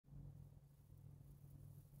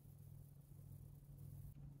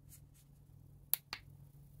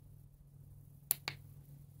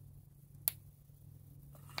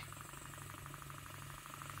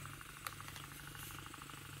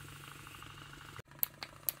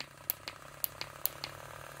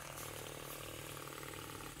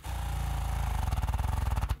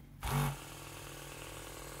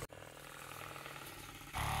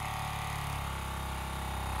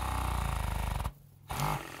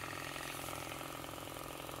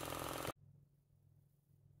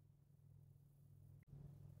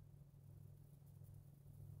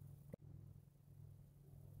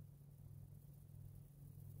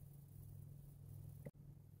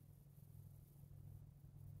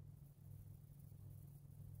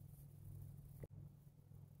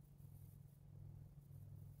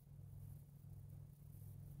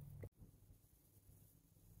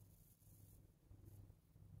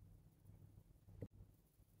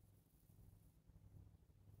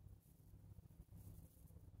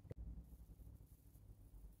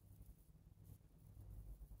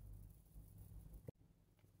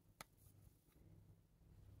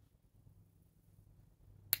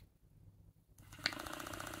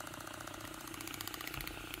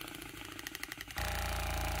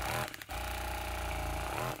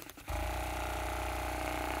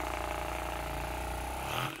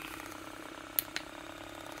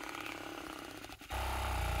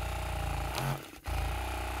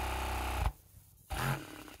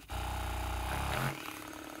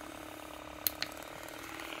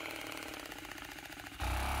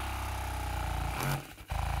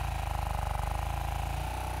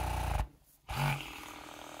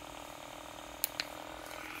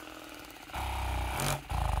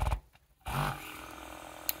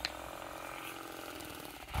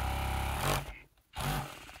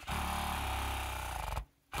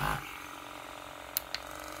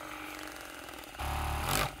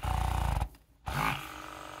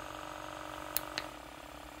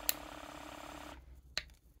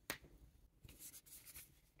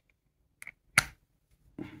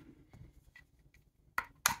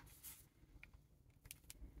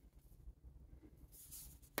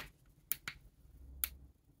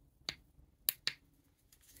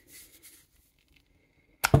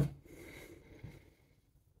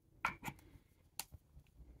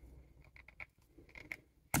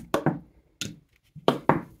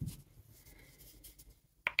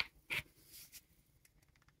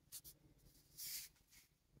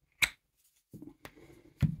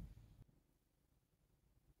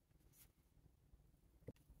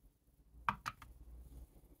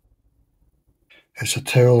It's a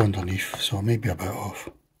towel underneath, so it may be a bit off.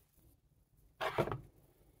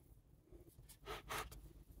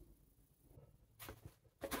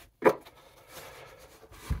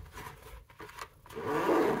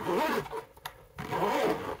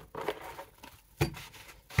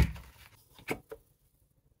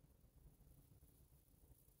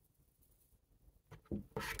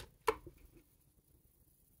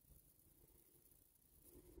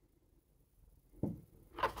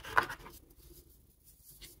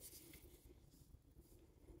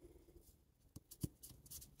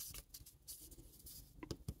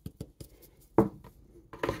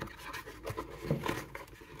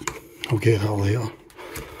 I'll get that later.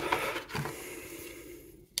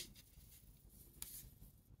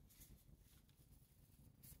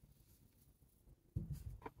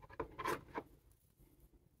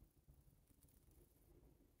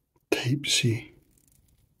 Type C.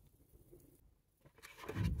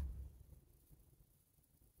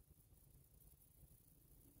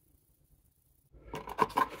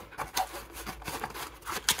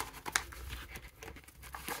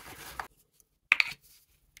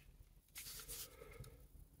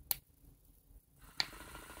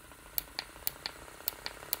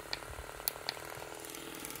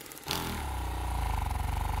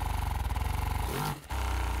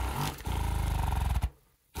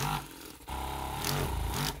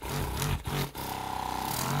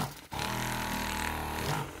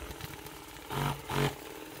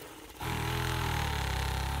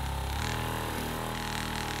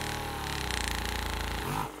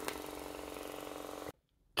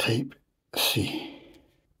 Type C.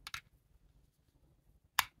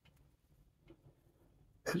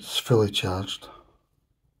 It's fully charged.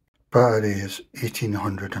 Battery is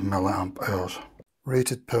 1800 milliamp hours.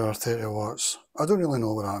 Rated power 30 watts. I don't really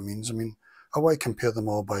know what that means. I mean, I want to compare them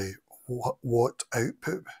all by watt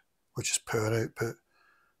output, which is power output,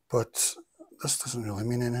 but this doesn't really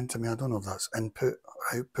mean anything to me. I don't know if that's input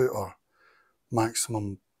or output or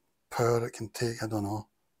maximum power it can take. I don't know.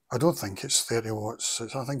 I don't think it's 30 watts.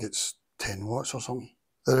 I think it's 10 watts or something.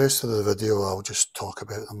 The rest of the video I'll just talk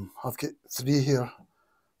about them. I've got 3 here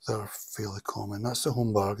that are fairly common. That's the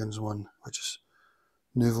Home Bargains one, which is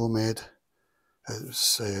Nuvomed.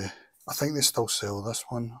 It's, I think they still sell this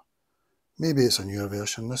one. Maybe it's a newer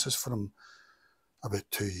version. This is from about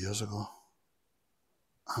 2 years ago.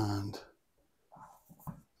 And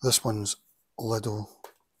this one's Lidl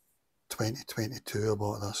 2022. I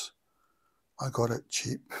bought this. I got it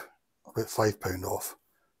cheap, about £5 off,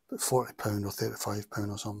 about £40 or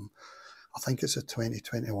 £35 or something. I think it's a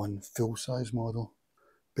 2021 full-size model.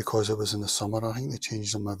 Because it was in the summer, I think they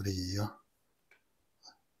changed them every year.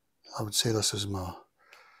 I would say this is my,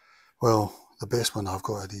 well, the best one I've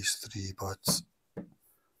got of these 3, but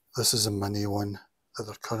this is a mini one that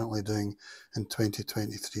they're currently doing in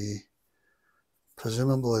 2023.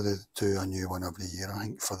 Presumably they do a new one every year, I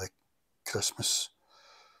think, for the Christmas.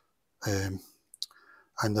 And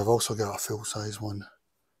they've also got a full-size one,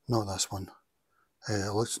 not this one.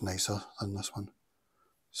 It looks nicer than this one.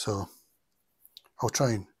 So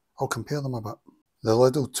I'll compare them a bit. The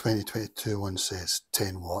Lidl 2022 one says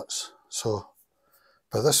 10 watts, so,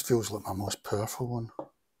 but this feels like my most powerful one.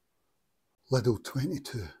 Lidl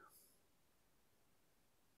 22.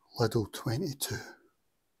 Lidl 22.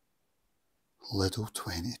 Lidl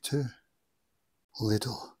 22.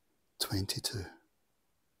 Lidl 22.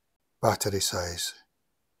 Battery size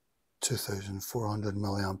 2400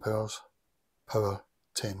 milliamp hours. Power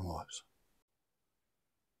 10 watts.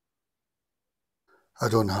 I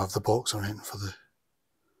don't have the box or anything for the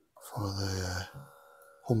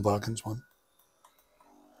Home Bargains one.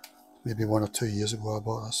 Maybe 1 or 2 years ago I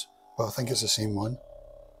bought this, but I think it's the same one.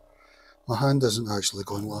 My hand isn't actually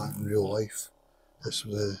going like in real life. It's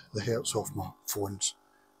the hertz off my phone's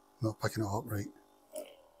not picking it up right.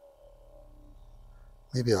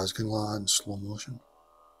 Maybe I was going like that in slow motion.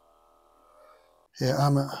 Yeah,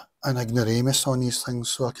 I'm an ignoramus on these things,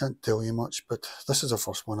 so I can't tell you much, but this is the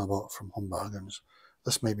first one I bought from Home Bargains.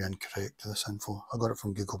 This may be incorrect, this info. I got it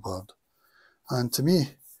from Google Bird. And to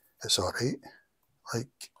me, it's alright.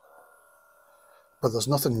 Like, but there's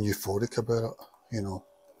nothing euphoric about it, you know.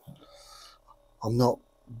 I'm not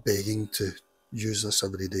begging to use this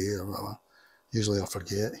every day or whatever. Usually I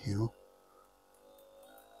forget, you know.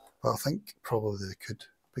 But I think probably they could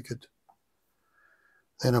be good.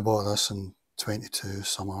 Then I bought this in 22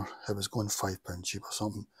 summer. It was going £5 cheap or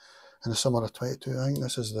something. In the summer of 22, I think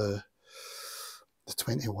this is the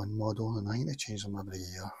 21 model, and I think they change them every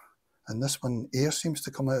year. And this one, air seems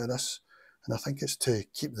to come out of this, and I think it's to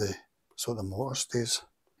keep the, so the motor stays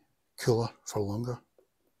cooler for longer.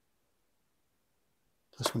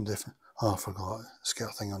 This one definitely, oh I forgot, it's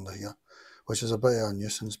got a thing under here, which is a bit of a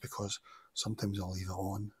nuisance because sometimes I'll leave it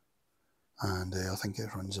on and I think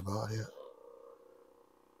it runs the battery out.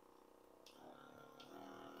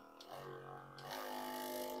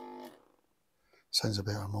 Sounds a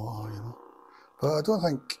better motor, you know. But I don't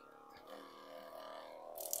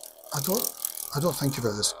think of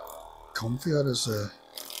it as comfier as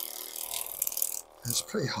it's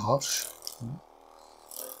pretty harsh. You know?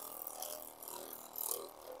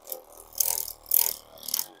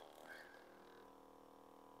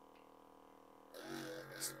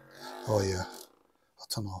 Oh yeah, I'll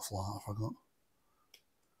turn off that, I forgot.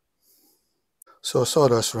 So I saw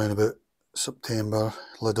this around about September,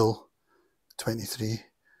 Lidl 23,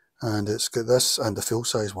 and it's got this and the full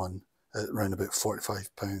size one at around about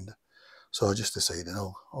 £45. So I just decided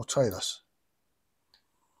I'll try this.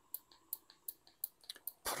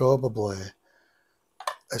 Probably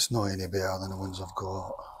it's not any better than the ones I've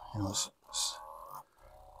got. You know,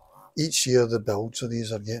 each year the builds of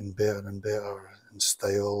these are getting better and better in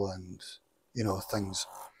style and, you know, things.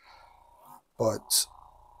 But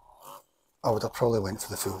I would have probably went for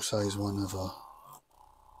the full size one if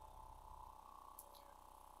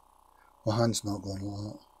my hand's not going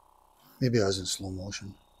like that. Maybe it is in slow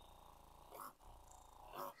motion.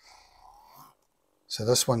 So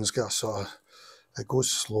this one's got a sort of, it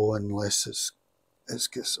goes slow unless it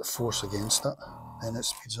gets a force against it, then it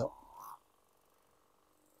speeds up.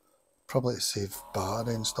 Probably to save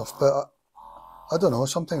battery and stuff, but I don't know,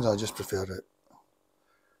 sometimes I just prefer it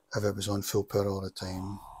if it was on full power all the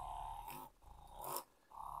time.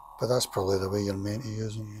 But that's probably the way you're meant to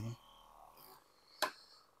use them, you know.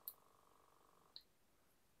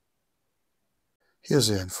 Here's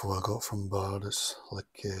the info I got from Bard. It's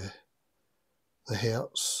like the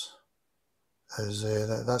hertz is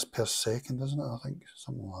that's per second, isn't it? I think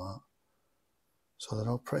something like that. So they're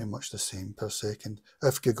all pretty much the same per second.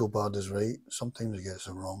 If Google Bard is right, sometimes it gets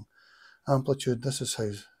it wrong. Amplitude. This is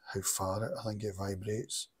how far I think it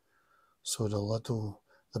vibrates. So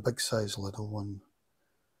the big size Lidl one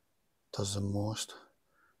does the most.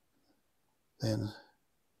 Then,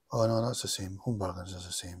 oh no, that's the same. Home Bargains is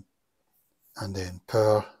the same. And then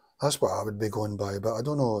power. That's what I would be going by, but I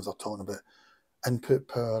don't know if they're talking about input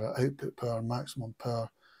power, output power, maximum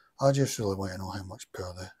power. I just really want to know how much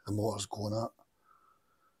power the motor's going at.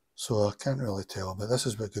 So I can't really tell, but this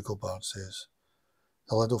is what Google Bard says.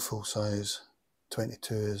 The Lidl full size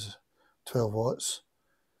 22 is 12 watts.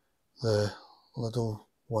 The Lidl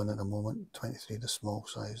one at the moment, 23, the small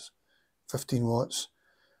size, 15 watts.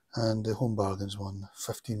 And the Home Bargains one,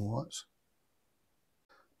 15 watts.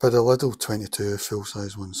 But the Lidl 22 full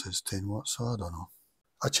size one says 10 watts, so I don't know.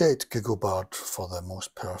 I checked Google Bard for the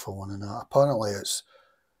most powerful one and that. Apparently it's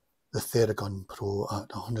the Theragun Pro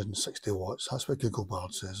at 160 watts. That's what Google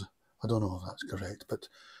Bard says. I don't know if that's correct, but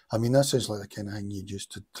I mean, that sounds like the kind of thing you'd use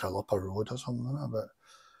to drill up a road or something like that, but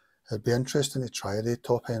it'd be interesting to try the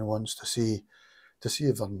top end ones to see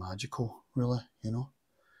if they're magical, really, you know.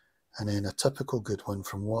 And then a typical good one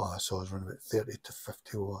from what I saw is around about 30 to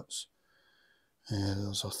 50 watts.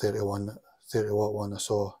 There's a 30 watt one I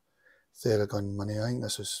saw, Theragun Mini. I think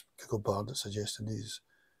this is Google Bard that suggested these.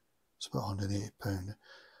 It's about £180.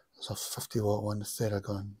 There's a 50 watt one,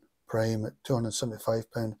 Theragun Prime at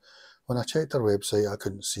 £275. When I checked their website, I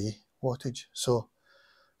couldn't see wattage. So,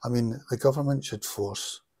 I mean, the government should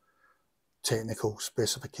force technical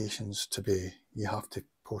specifications to be, you have to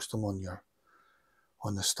post them on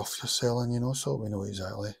the stuff you're selling, you know, so we know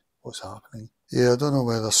exactly what's happening. Yeah, I don't know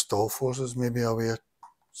whether stall forces maybe a way of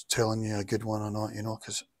telling you a good one or not, you know,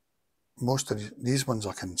 because most of these ones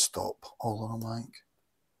I can stop, all of them, I think.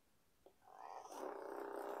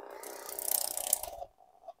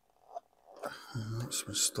 This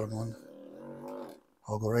one's struggling.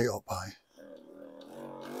 I'll go right up high.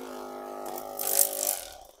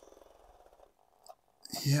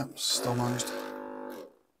 Yep, still managed.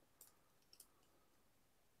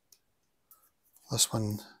 This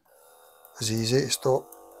one is easy to stop.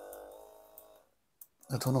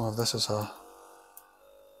 I don't know if this is a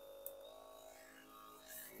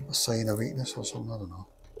sign of weakness or something, I don't know.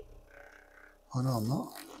 Oh no, I'm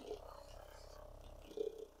not.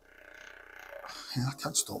 Yeah, I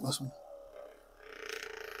can't stop this one.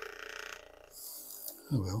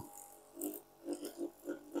 Oh well.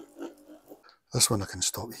 This one I can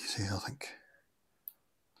stop easy, I think.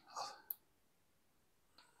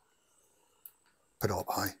 Put it up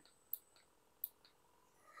high.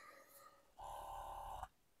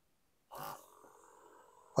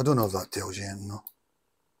 I don't know if that tells you anything though.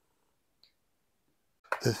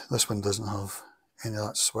 This one doesn't have any of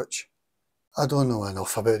that switch. I don't know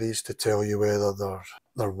enough about these to tell you whether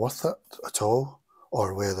they're worth it at all,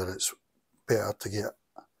 or whether it's better to get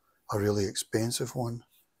a really expensive one,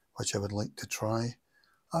 which I would like to try.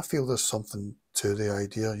 I feel there's something to the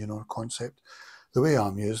idea, you know, concept. The way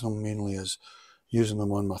I'm using them mainly is using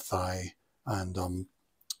them on my thigh, and I'm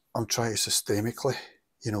trying to systemically,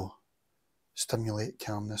 you know, stimulate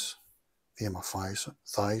calmness via my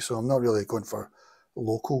thigh. So I'm not really going for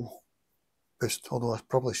local boost, although I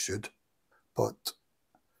probably should. But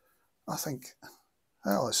I think,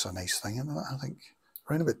 well, it's a nice thing, isn't it? I think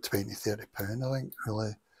around about £20–30, I think,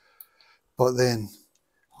 really. But then,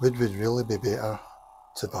 would it really be better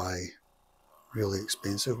to buy really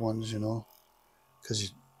expensive ones, you know?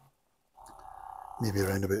 Because maybe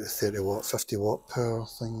around about the 30 watt, 50 watt power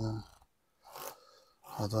thing.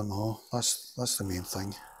 I don't know. That's the main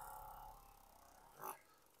thing.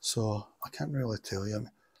 So I can't really tell you. I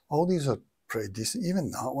mean, all these are pretty decent.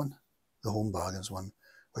 Even that one, the Home Bargains one,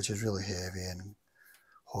 which is really heavy and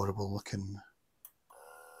horrible looking.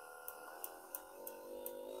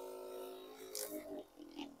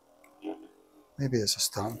 Maybe it's a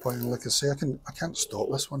starting point. Like I say, I can't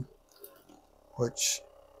stop this one, which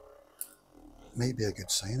might be a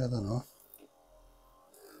good sign. I don't know.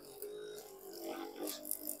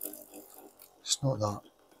 It's not that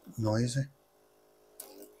noisy.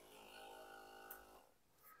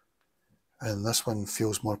 And this one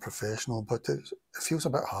feels more professional, but it feels a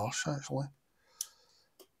bit harsh actually.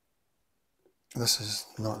 This is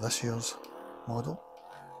not this year's model.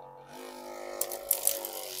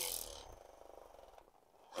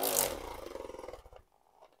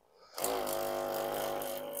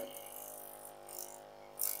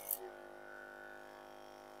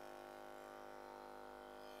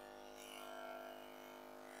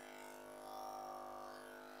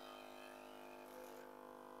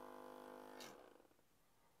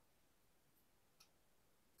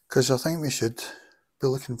 Because I think we should be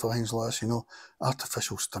looking for things like this, you know,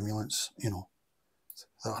 artificial stimulants, you know,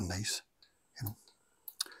 that are nice, you know.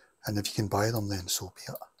 And if you can buy them, then so be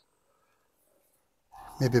it.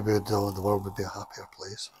 Maybe the world would be a happier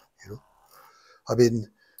place, you know. I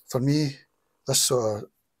mean, for me, this sort of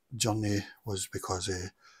journey was because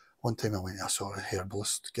one time I went to a sort of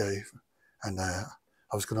herbalist guy, and I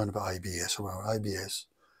was going on about IBS or whatever, IBS,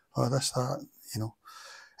 oh, this, that, you know.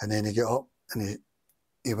 And then he got up and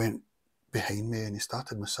he went behind me and he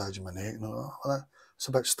started massaging my neck. And I thought, oh, that's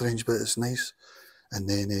a bit strange, but it's nice. And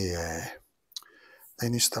then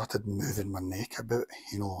he started moving my neck about,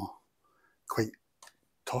 you know, quite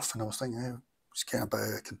tough. And I was thinking, hey, it's getting a bit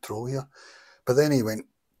out of control here. But then he went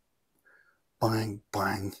bang,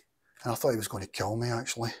 bang. And I thought he was going to kill me,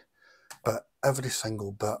 actually. But every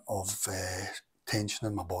single bit of tension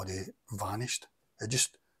in my body vanished. It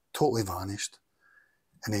just totally vanished.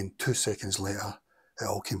 And then 2 seconds later, it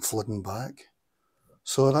all came flooding back.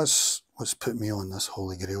 So that's what's put me on this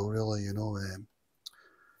holy grail, really, you know.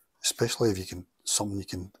 Especially if you can, something you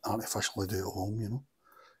can artificially do at home, you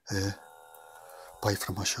know. Buy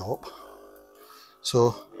from a shop.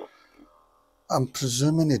 So I'm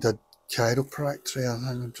presuming he did chiropractic.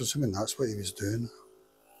 I'm presuming that's what he was doing.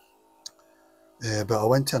 But I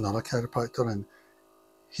went to another chiropractor and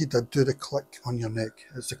he did do the click on your neck.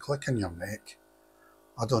 It's the click in your neck.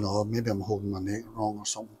 I don't know, maybe I'm holding my neck wrong or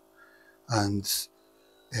something. And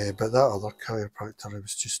but that other chiropractor, it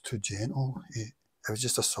was just too gentle. It was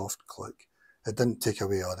just a soft click. It didn't take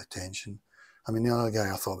away all the tension. I mean, the other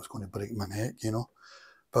guy I thought was going to break my neck, you know.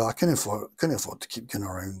 But I couldn't afford to keep going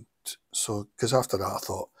around. So, because after that I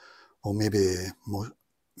thought, well, maybe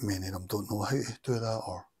many of them don't know how to do that,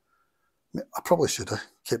 or I probably should have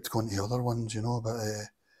kept going to the other ones, you know, but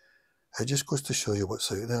it just goes to show you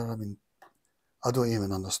what's out there. I mean, I don't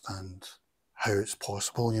even understand how it's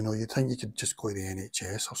possible, you know. You'd think you could just go to the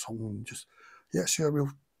NHS or something and just, yeah, sure,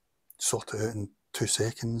 we'll sort it out in 2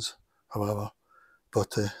 seconds or whatever.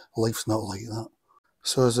 But life's not like that.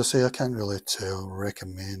 So as I say, I can't really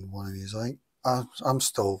recommend one of these. I'm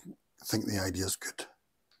still think the idea's good,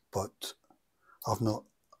 but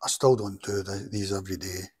I still don't do these every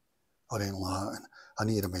day or anything like that. And I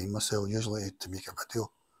need to remind myself, usually to make a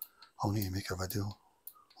video, I'll need to make a video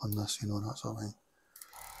on this, you know, that sort of thing.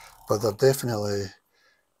 But they're definitely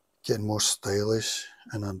getting more stylish,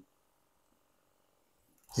 and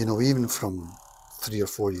you know, even from 3 or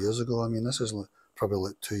 4 years ago, I mean, this is probably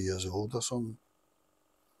like 2 years old or something.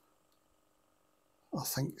 I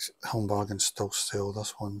think Home Bargains still sell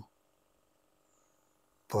this one.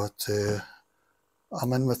 But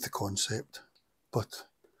I'm in with the concept, but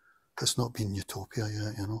it's not been utopia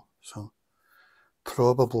yet, you know. So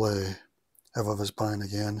probably if I was buying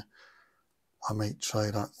again, I might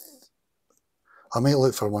try that I might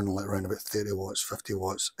look for one like around about 30 watts, 50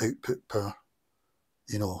 watts output power,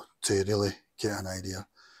 you know, to really get an idea.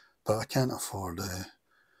 But I can't afford that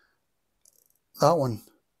one.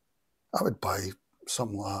 I would buy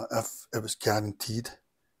something like that if it was guaranteed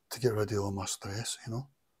to get rid of all my stress, you know.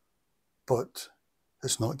 But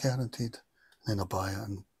it's not guaranteed. Then I buy it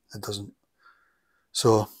and it doesn't.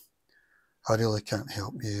 So I really can't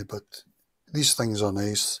help you, but these things are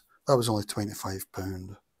nice. That was only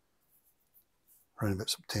 £25, around about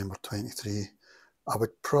September 23. I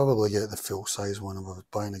would probably get the full size one if I was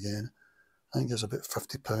buying again. I think it's about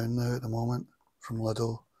 £50 now at the moment from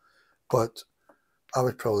Lidl. But I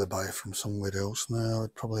would probably buy it from somewhere else now.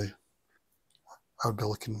 I would be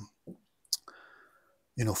looking,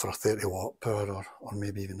 you know, for a 30 watt power or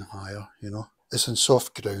maybe even higher, you know. It's in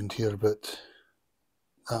soft ground here, but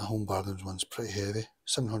that Home Bargains one's pretty heavy.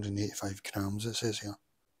 785 grams it says here.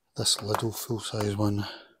 This Lidl full size one,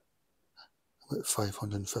 about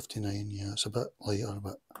 559, yeah, it's a bit lighter,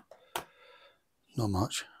 but not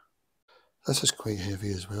much. This is quite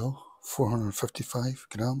heavy as well, 455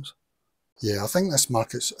 grams. Yeah, I think this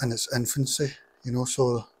market's in its infancy, you know,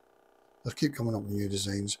 so they keep coming up with new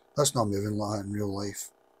designs. That's not moving like that in real life.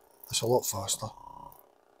 It's a lot faster.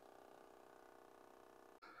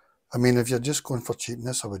 I mean, if you're just going for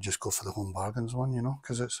cheapness, I would just go for the Home Bargains one, you know,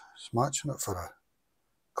 because it's matching it for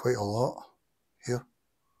quite a lot here.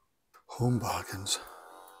 Home Bargains.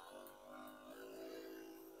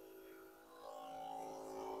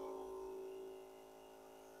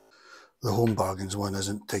 The Home Bargains one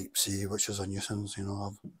isn't Type C, which is a nuisance, you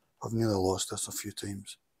know. I've nearly lost this a few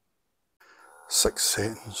times. 6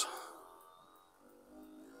 settings.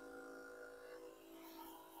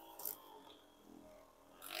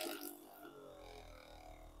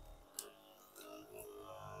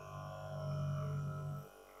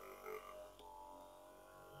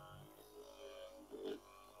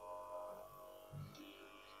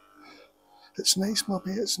 It's nice,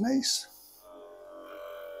 Mubby, it's nice.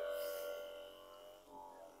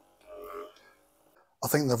 I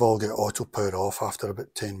think they've all got auto power off after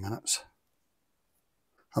about 10 minutes.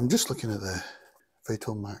 I'm just looking at the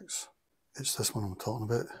Vital Maxx. It's this one I'm talking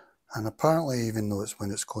about. And apparently, even though it's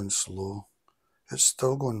when it's going slow, it's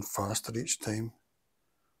still going faster each time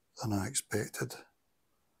than I expected.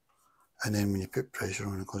 And then when you put pressure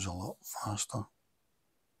on, it goes a lot faster.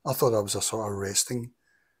 I thought that was a sort of resting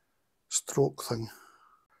stroke thing.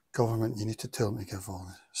 Government, you need to tell them to give all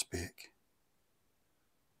the spec.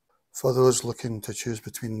 For those looking to choose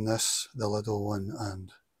between this, the Lidl one,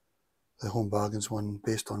 and the Home Bargains one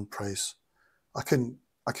based on price, I couldn't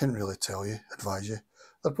really advise you.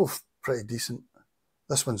 They're both pretty decent.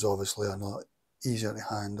 This one's obviously a lot easier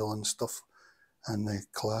to handle and stuff, and the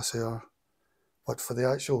classier. But for the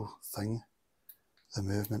actual thing, the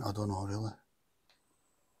movement, I don't know really.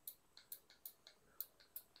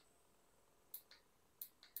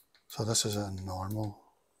 So this is a normal,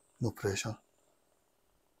 no pressure.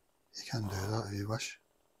 You can do that if you wish.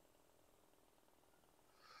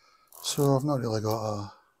 So I've not really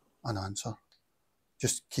got an answer.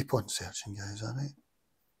 Just keep on searching, guys, alright?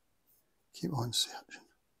 Keep on searching.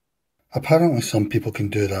 Apparently some people can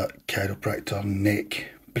do that chiropractor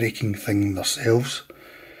neck breaking thing themselves.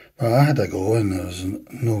 Well, I had a go and there was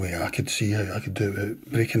no way I could see how I could do it without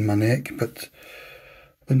breaking my neck, but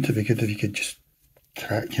wouldn't it be good if you could just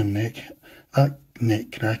crack your neck? That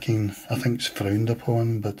neck cracking I think is frowned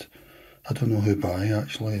upon, but I don't know who by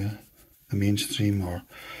actually, the mainstream, or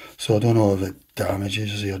so I don't know if it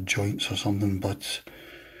damages your joints or something, but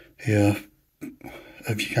yeah,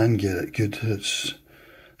 if you can get it good, it's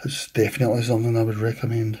definitely something I would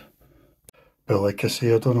recommend. But like I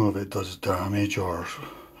say, I don't know if it does damage or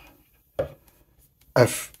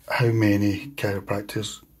if how many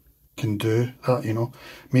chiropractors can do that, you know.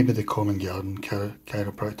 Maybe the common garden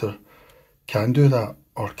chiropractor can do that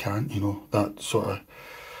or can't, you know, that sort of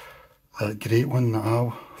that great one that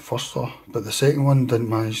I first saw. But the second one didn't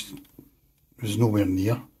manage, was nowhere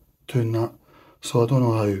near doing that. So I don't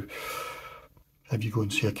know how, if you go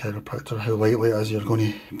and see a chiropractor, how likely it is you're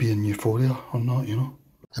going to be in euphoria or not, you know.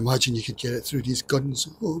 Imagine you could get it through these guns.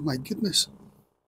 Oh my goodness.